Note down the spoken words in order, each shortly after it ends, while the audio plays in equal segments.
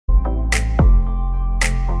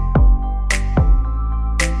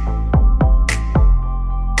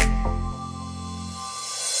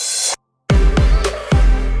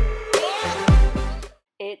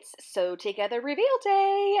Sew Together Reveal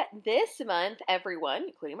Day! This month, everyone,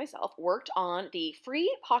 including myself, worked on the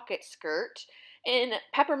free pocket skirt in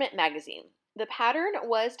Peppermint magazine. The pattern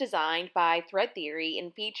was designed by Thread Theory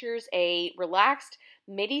and features a relaxed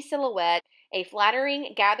midi silhouette, a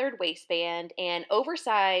flattering gathered waistband, and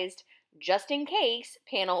oversized, just-in-case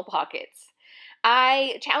panel pockets.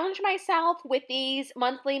 I challenged myself with these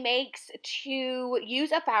monthly makes to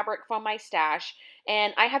use a fabric from my stash,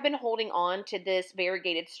 and I have been holding on to this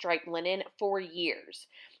variegated striped linen for years.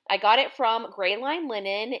 I got it from GreyLines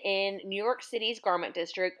Linen in New York City's garment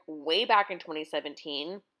district way back in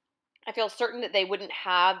 2017. I feel certain that they wouldn't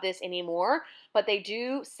have this anymore, but they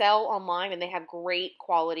do sell online and they have great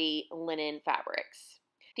quality linen fabrics.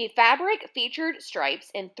 The fabric featured stripes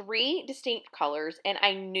in 3 distinct colors, and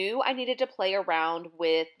I knew I needed to play around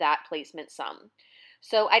with that placement some.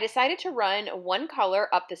 So I decided to run one color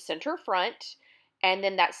up the center front, and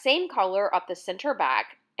then that same color up the center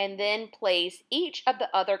back, and then place each of the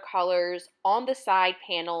other colors on the side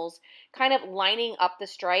panels, kind of lining up the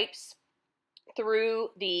stripes through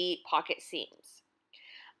the pocket seams.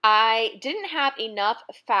 I didn't have enough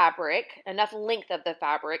length of the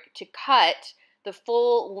fabric to cut the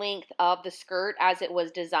full length of the skirt as it was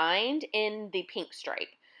designed in the pink stripe.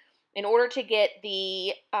 In order to get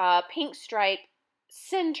the pink stripe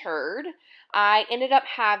centered, I ended up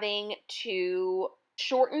having to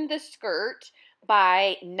shorten the skirt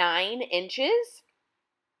by 9 inches.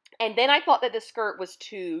 And then I thought that the skirt was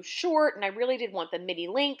too short and I really did want the midi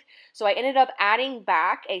length. So I ended up adding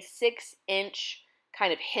back a 6-inch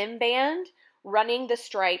kind of hem band, running the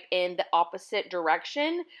stripe in the opposite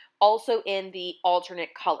direction, also in the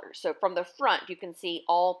alternate colors. So from the front, you can see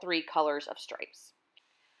all 3 colors of stripes.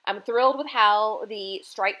 I'm thrilled with how the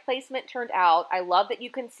stripe placement turned out. I love that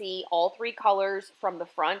you can see all 3 colors from the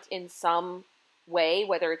front in some way,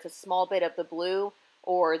 whether it's a small bit of the blue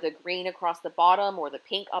or the green across the bottom or the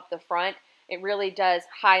pink up the front. It really does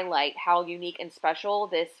highlight how unique and special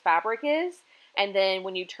this fabric is. And then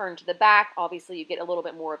when you turn to the back, obviously you get a little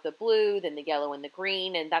bit more of the blue than the yellow and the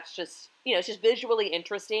green. And that's just, it's just visually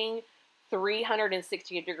interesting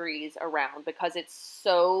 360 degrees around because it's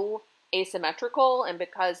so asymmetrical and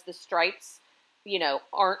because the stripes,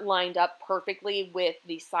 aren't lined up perfectly with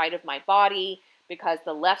the side of my body, because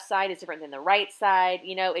the left side is different than the right side.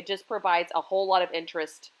 It just provides a whole lot of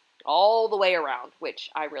interest all the way around, which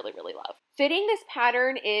I really, really love. Fitting this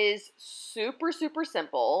pattern is super, super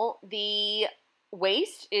simple. The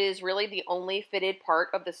waist is really the only fitted part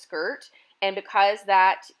of the skirt, and because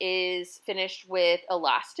that is finished with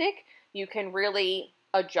elastic, you can really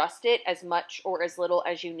adjust it as much or as little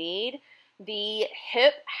as you need. The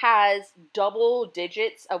hip has double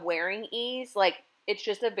digits of wearing ease, it's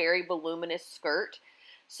just a very voluminous skirt.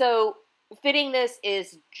 So fitting this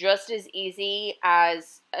is just as easy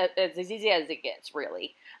as it gets,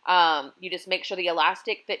 really. You just make sure the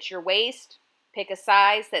elastic fits your waist. Pick a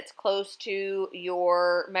size that's close to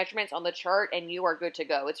your measurements on the chart, and you are good to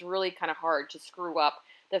go. It's really kind of hard to screw up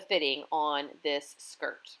the fitting on this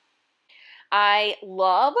skirt. I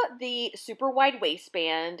love the super wide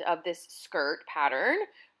waistband of this skirt pattern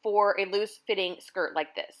for a loose fitting skirt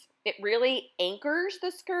like this. It really anchors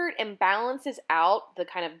the skirt and balances out the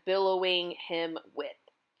kind of billowing hem width.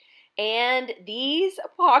 And these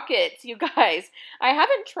pockets, you guys, I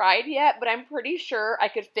haven't tried yet, but I'm pretty sure I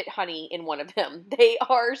could fit honey in one of them. They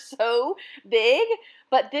are so big,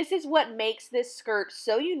 but this is what makes this skirt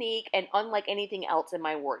so unique and unlike anything else in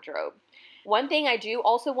my wardrobe. One thing I do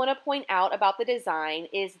also want to point out about the design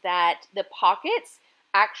is that the pockets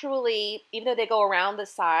actually, even though they go around the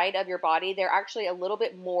side of your body, they're actually a little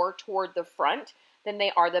bit more toward the front than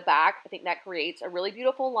they are the back. I think that creates a really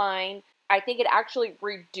beautiful line. I think it actually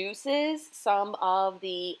reduces some of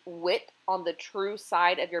the width on the true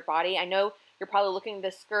side of your body. I know you're probably looking at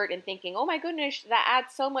this skirt and thinking, oh my goodness, that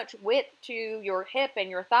adds so much width to your hip and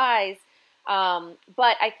your thighs.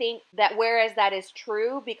 But I think that whereas that is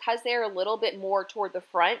true, because they're a little bit more toward the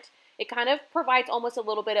front, it kind of provides almost a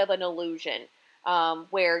little bit of an illusion.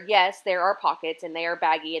 Where yes, there are pockets and they are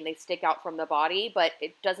baggy and they stick out from the body, but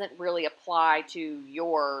it doesn't really apply to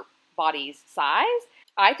your body's size.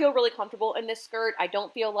 I feel really comfortable in this skirt. I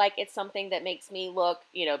don't feel like it's something that makes me look,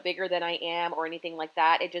 bigger than I am or anything like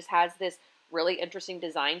that. It just has this really interesting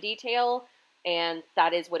design detail, and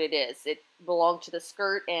that is what it is. It belongs to the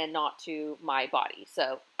skirt and not to my body.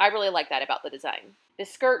 So I really like that about the design.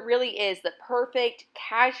 This skirt really is the perfect,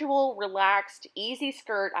 casual, relaxed, easy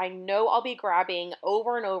skirt I know I'll be grabbing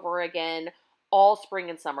over and over again all spring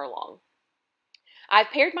and summer long.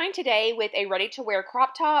 I've paired mine today with a ready-to-wear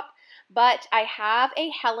crop top. But I have a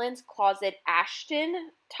Helen's Closet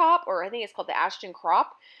Ashton top, or I think it's called the Ashton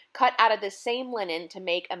crop, cut out of the same linen to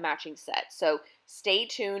make a matching set. So stay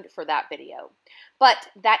tuned for that video. But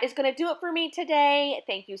that is going to do it for me today.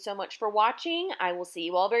 Thank you so much for watching. I will see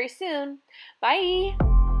you all very soon.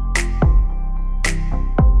 Bye!